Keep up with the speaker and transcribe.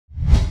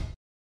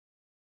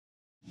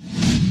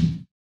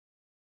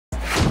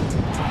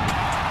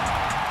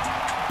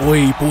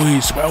Oi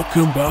boys,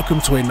 welcome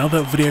to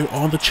another video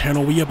on the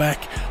channel. We are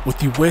back with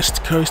the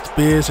West Coast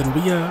Bears and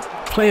we are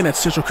playing at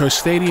Central Coast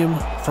Stadium.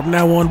 From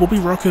now on we'll be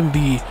rocking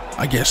the,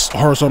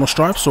 horizontal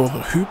stripes or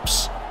the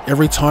hoops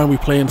every time we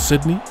play in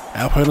Sydney.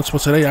 Our opponents for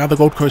today are the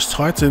Gold Coast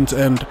Titans,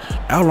 and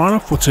our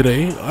lineup for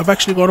today, I've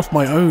actually got off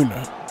my own.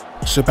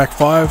 So back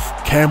five,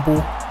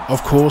 Campbell,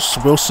 of course,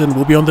 Wilson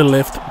will be on the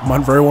left,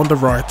 Munro on the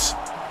right.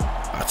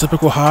 Our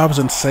typical halves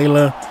and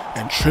Sailor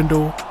and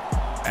Trindle,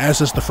 as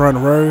is the front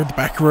row. The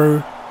back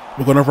row,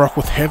 we're going to rock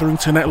with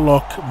Hetherington at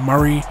lock,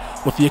 Murray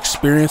with the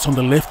experience on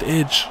the left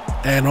edge,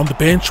 and on the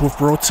bench we've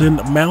brought in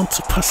Mount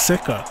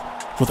Paseka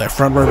for that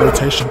front row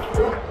rotation.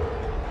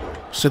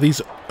 So these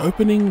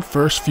opening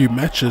first few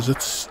matches,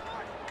 it's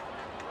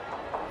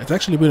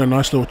actually been a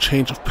nice little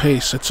change of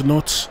pace. It's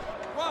not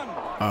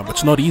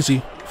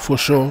easy for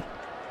sure,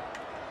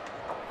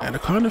 and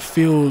it kind of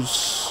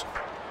feels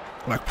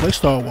like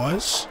playstyle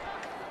wise,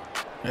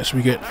 as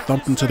we get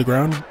thumped into the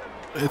ground,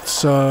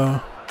 it's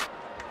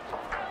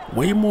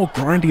way more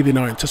grindy than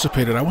I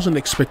anticipated. I wasn't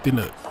expecting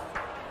it,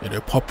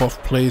 pop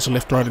off plays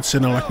left, right and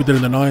center like we did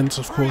in the nines,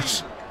 of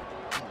course.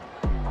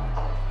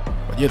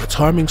 But yeah, the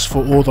timings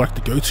for all like the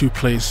go-to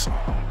plays,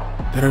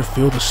 they don't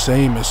feel the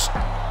same. As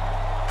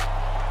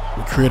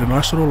we create a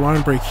nice little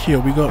line break here.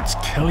 We got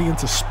Kelly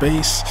into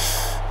space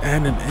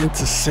and an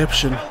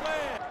interception.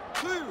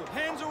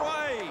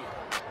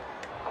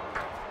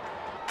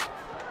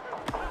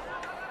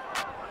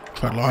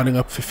 Try lining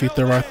up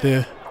Fifita right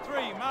there.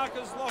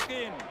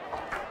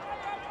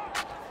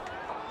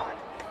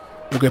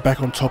 We'll get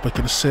back on topic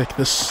in a sec.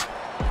 This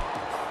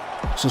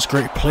is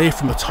great play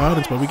from the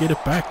Titans, but we get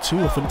it back too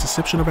with an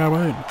interception of our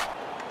own.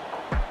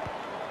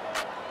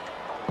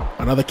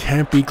 Another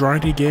campy,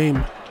 grindy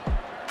game,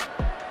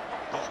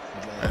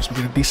 as we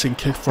get a decent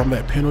kick from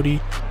that penalty.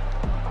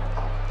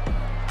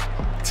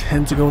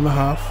 10 to go in the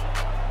half.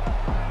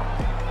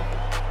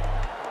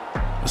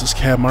 This is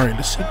Cam Murray.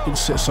 Let's see if we can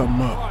set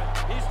something up.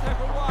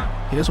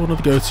 Here's one of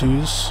the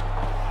go-tos.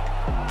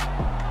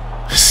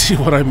 See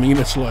what I mean?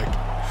 It's like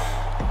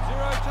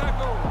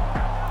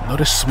not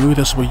as smooth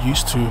as we're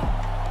used to.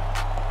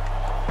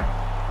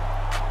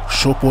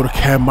 Short ball to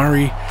Cam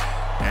Murray,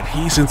 and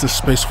he's into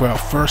space for our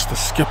first. The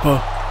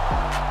skipper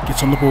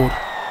gets on the board.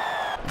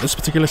 This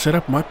particular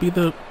setup might be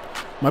the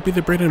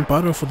bread and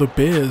butter for the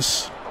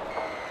Bears.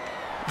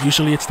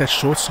 Usually it's that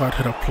short side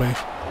head-up play.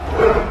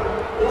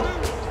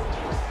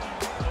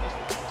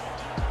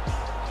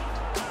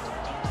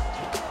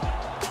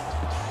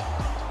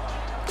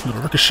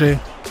 Little ricochet,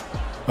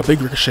 a big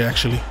ricochet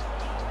actually.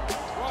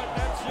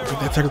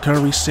 That tackle kind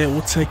of reset.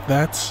 We'll take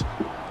that.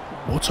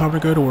 More time to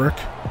go to work.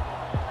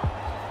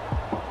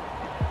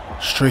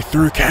 Straight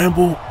through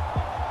Campbell.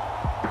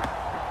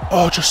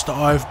 Oh, just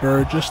dive,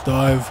 bro. Just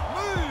dive.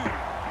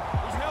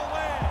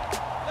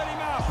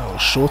 That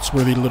was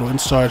Shortsworthy, little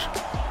inside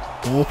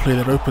ball play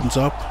that opens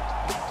up.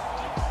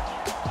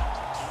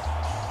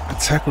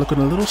 Attack looking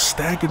a little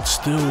staggered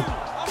still.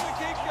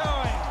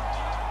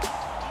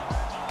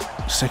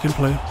 Second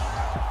play.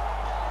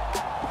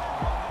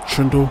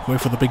 Trindle going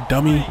for the big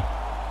dummy.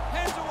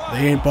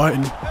 They ain't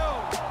biting.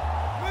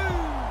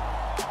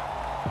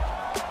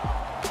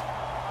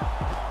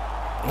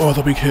 Oh,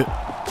 the big hit.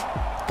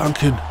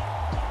 Duncan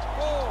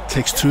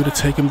takes two to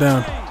take him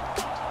down.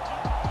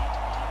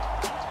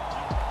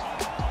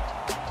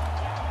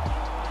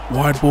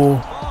 Wide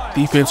ball.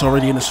 Defense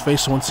already in his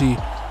face once he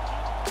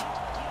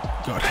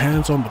got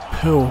hands on the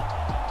pill.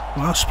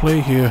 Last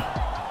play here.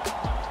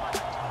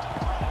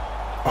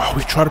 Oh,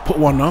 we try to put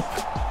one up.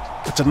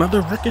 It's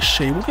another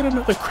ricochet. We'll get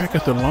another crack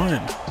at the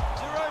line.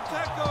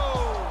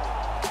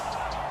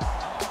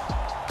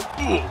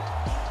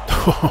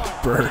 Oh,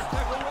 bro.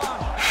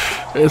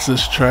 This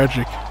is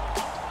tragic.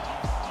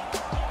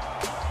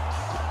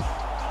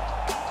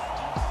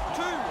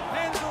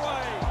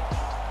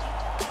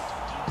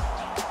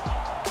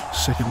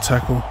 Second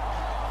tackle.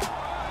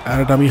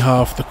 Out of dummy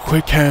half. The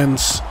quick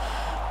hands.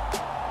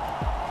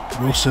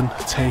 Wilson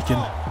taken.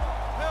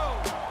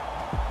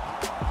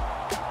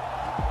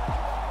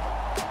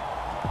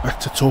 Back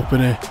to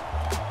Torpene.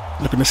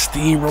 Looking to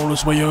steamroll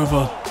his way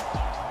over.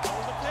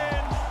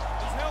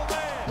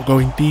 We're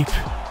going deep.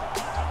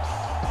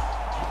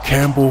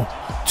 Campbell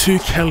to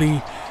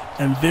Kelly,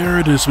 and there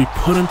it is. We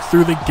put him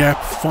through the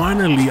gap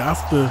finally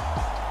after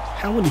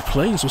how many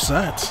plays was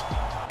that?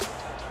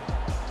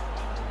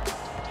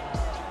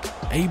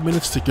 8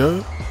 minutes to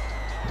go.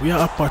 We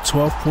are up by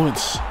 12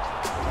 points.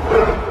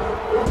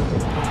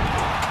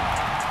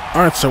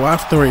 Alright, so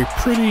after a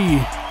pretty,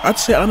 I'd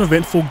say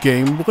uneventful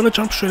game, we're going to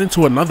jump straight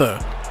into another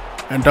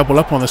and double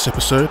up on this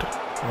episode.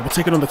 We're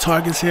taking on the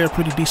Tigers here, a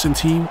pretty decent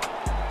team.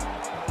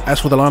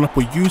 As for the lineup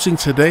we're using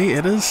today,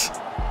 it is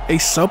a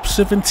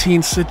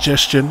sub-17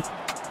 suggestion.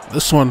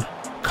 This one,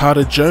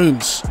 Carter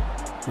Jones,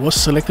 was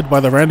selected by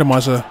the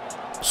randomizer.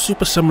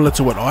 Super similar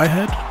to what I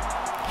had.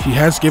 He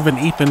has given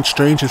Ethan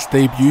Strange his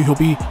debut. He'll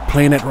be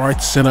playing at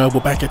right center.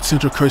 We're back at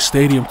Central Coast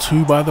Stadium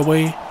too, by the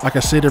way. Like I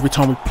said, every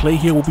time we play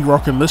here, we'll be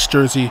rocking this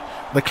jersey,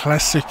 the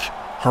classic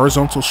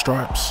horizontal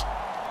stripes.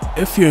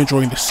 If you're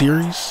enjoying the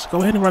series,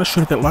 go ahead and run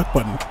straight at that like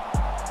button.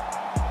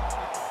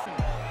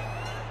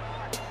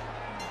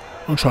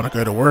 I'm trying to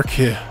go to work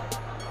here.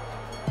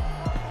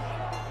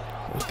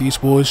 With these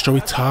boys,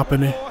 Joey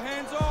tarping it,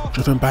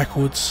 driven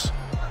backwards.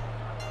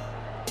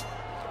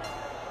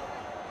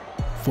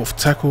 Fourth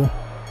tackle,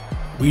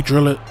 we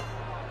drill it.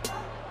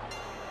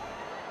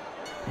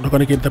 Not going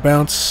to get the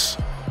bounce.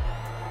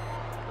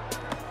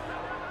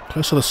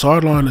 Close to the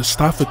sideline is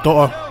Stafford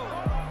Dotter.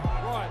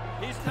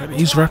 And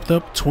he's wrapped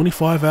up,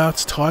 25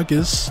 outs,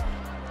 Tigers.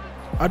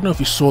 I don't know if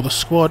you saw the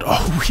squad.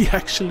 Oh, we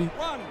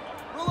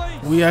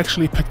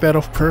actually picked that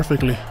off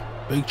perfectly.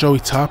 Big Joey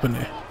tarping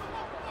there.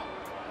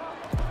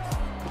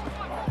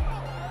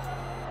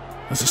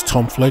 This is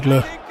Tom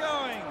Flegler.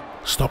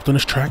 Stopped in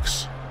his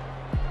tracks.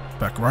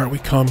 Back right we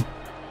come.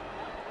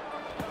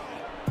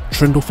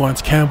 Trindle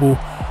finds Campbell.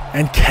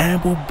 And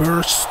Campbell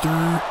bursts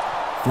through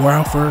for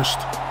our first.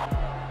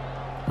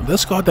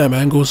 This goddamn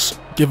angle's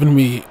giving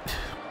me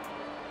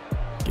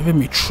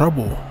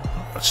trouble.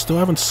 I still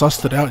haven't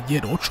sussed it out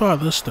yet. We'll try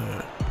this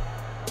though.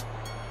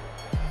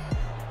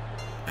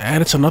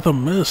 And it's another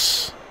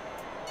miss.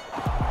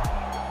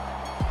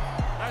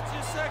 That's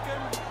your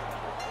second.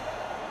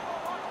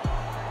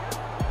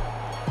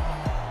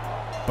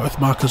 Both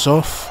markers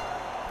off.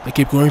 They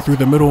keep going through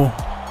the middle.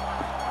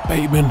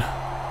 Bateman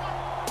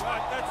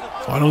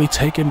finally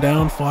taken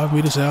down 5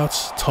 meters out.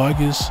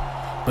 Tigers,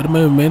 bit of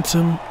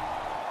momentum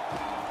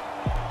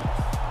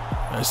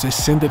as they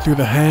send it through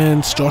the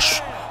hands.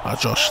 Josh,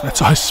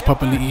 that's Ice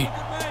Papali'i.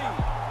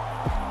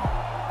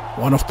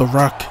 One off the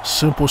ruck,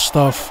 simple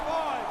stuff.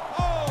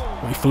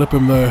 We flip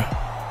him though.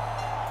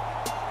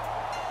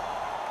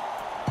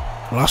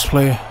 Last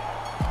play.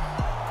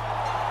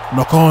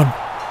 Knock on.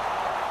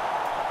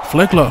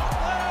 Flegler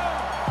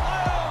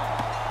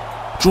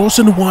draws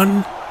in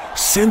one.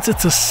 Sends it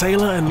to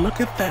Saylor, and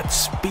look at that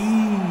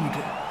speed.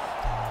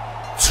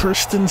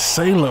 Tristan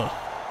Saylor.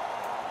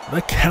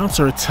 The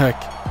counter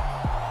attack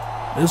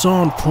is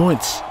on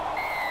point.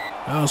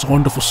 That was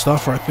wonderful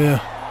stuff right there.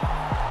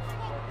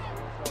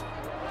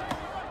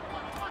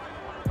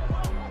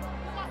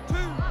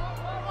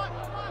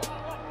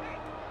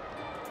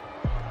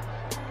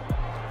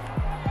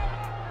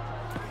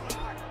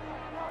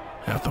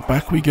 Out the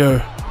back we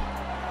go.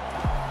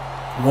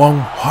 Wong,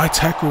 high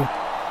tackle.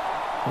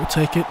 We'll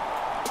take it.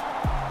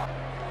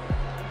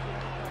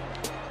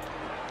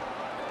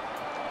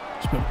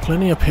 There's been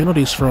plenty of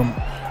penalties from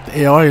the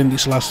AI in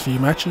these last few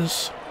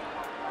matches.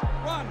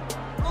 Run,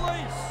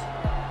 release.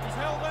 He's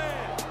held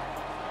there.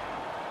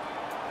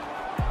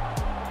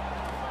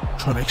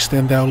 Trying to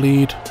extend our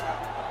lead.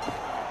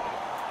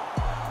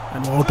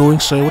 And while doing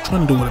so, we're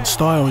trying to do it in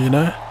style, you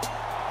know.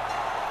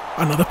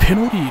 Another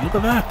penalty, look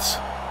at that.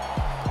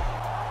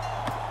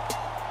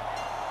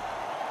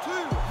 2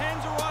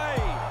 hands away.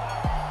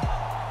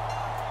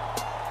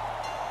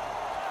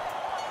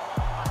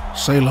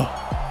 Saylor.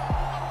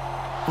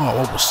 Oh,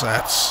 what was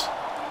that?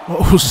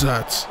 What was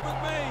that? With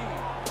me.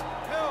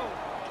 Hill.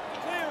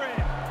 Clear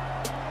him.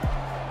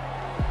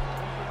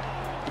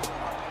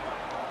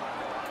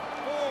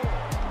 4.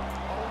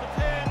 On the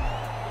 10.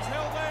 He's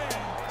held there.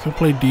 Can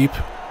play deep.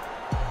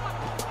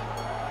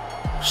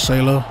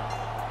 Saylor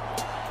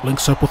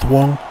links up with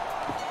Wong.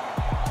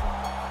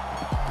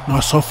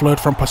 Nice offload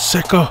from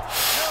Paseka.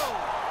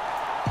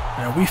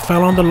 And we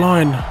fell on the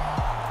line.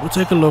 We'll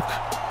take a look.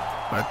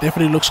 It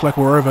definitely looks like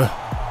we're over.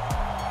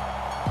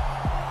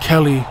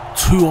 Kelly,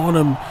 2 on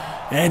him,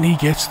 and he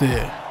gets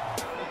there.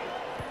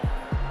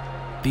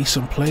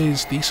 Decent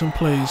plays, decent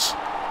plays.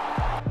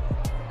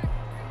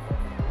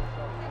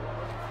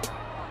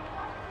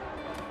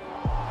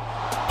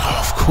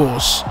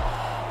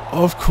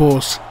 Of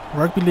course.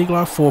 Rugby League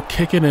Live 4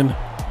 kicking in.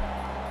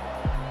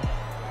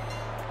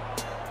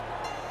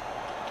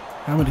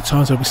 How many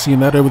times have we seen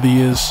that over the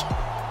years?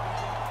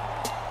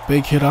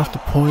 Big hit after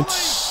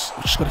points.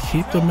 We just gotta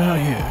keep them out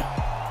here.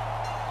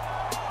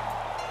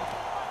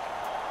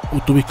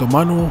 Utuika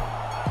Manu.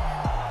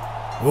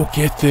 We'll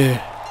get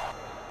there.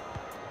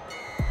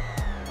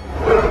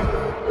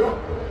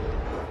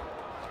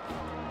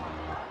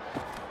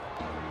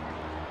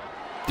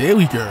 There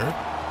we go.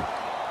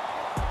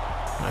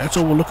 That's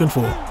what we're looking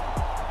for.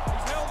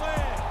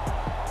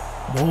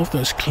 More of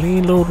those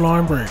clean little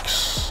line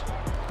breaks.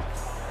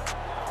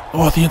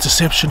 Oh, the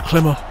interception,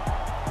 Clemmer.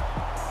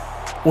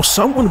 Or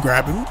someone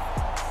grab him.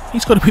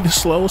 He's got to be the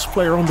slowest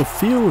player on the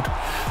field.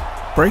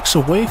 Breaks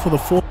away for the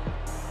 4.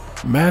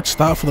 Mad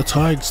start for the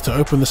Tigers to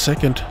open the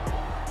second.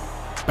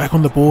 Back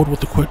on the board with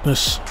the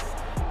quickness.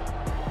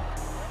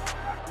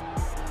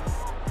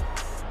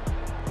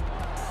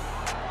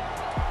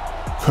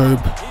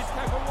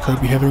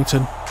 Kobe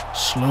Hetherington.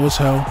 Slow as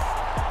hell.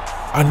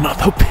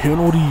 Another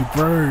penalty,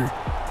 bro.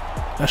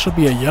 That should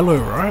be a yellow,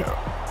 right?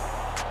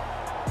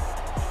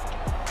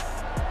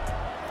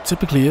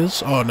 Typically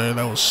is. Oh no,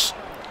 that was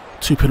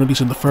 2 penalties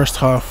in the first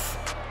half.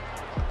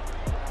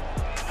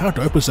 How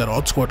dope is that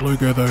OddSquad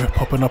logo though,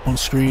 popping up on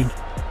screen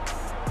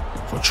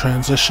for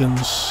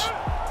transitions.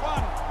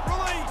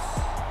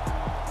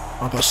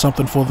 I've got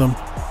something for them.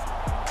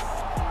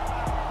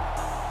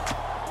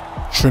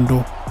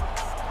 Trindle.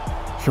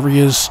 Here he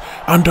is,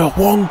 under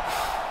Wong.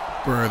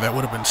 Bro, that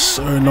would have been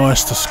so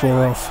nice to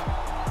score off.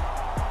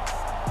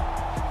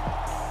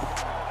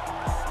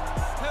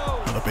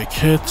 Another big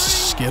hit,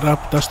 get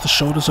up, dust the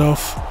shoulders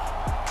off.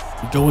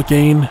 We go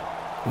again,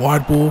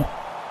 wide ball.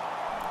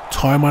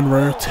 Ty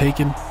Munro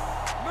taken.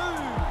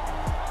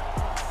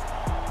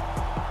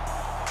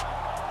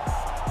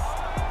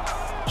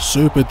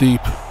 Super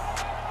deep.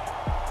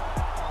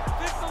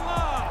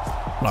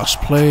 Last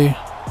play.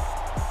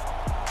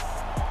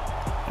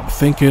 I'm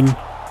thinking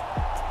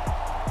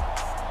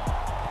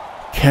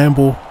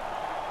Campbell,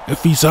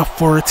 if he's up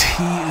for it,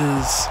 he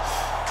is.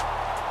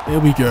 There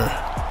we go.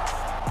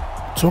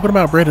 Talking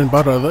about bread and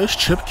butter, those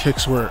chip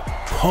kicks were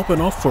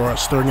popping off for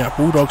us during our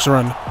Bulldogs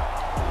run.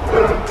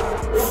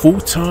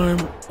 Full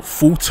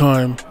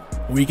time.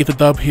 We get the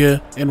dub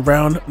here in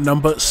round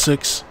number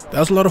 6. That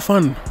was a lot of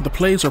fun. The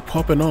plays are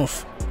popping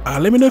off.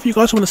 Let me know if you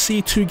guys want to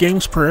see 2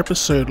 games per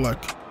episode,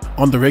 like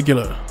on the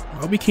regular.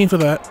 I'll be keen for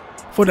that.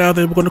 For now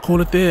then, we're going to call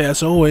it there.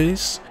 As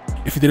always,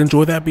 if you did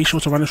enjoy that, be sure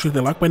to run and shoot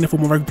the like button for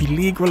more rugby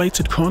league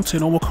related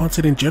content or more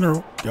content in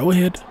general. Go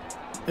ahead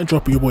and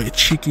drop your boy a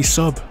cheeky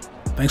sub.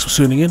 Thanks for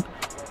tuning in,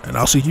 and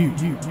I'll see you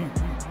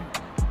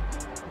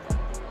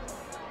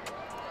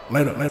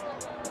later.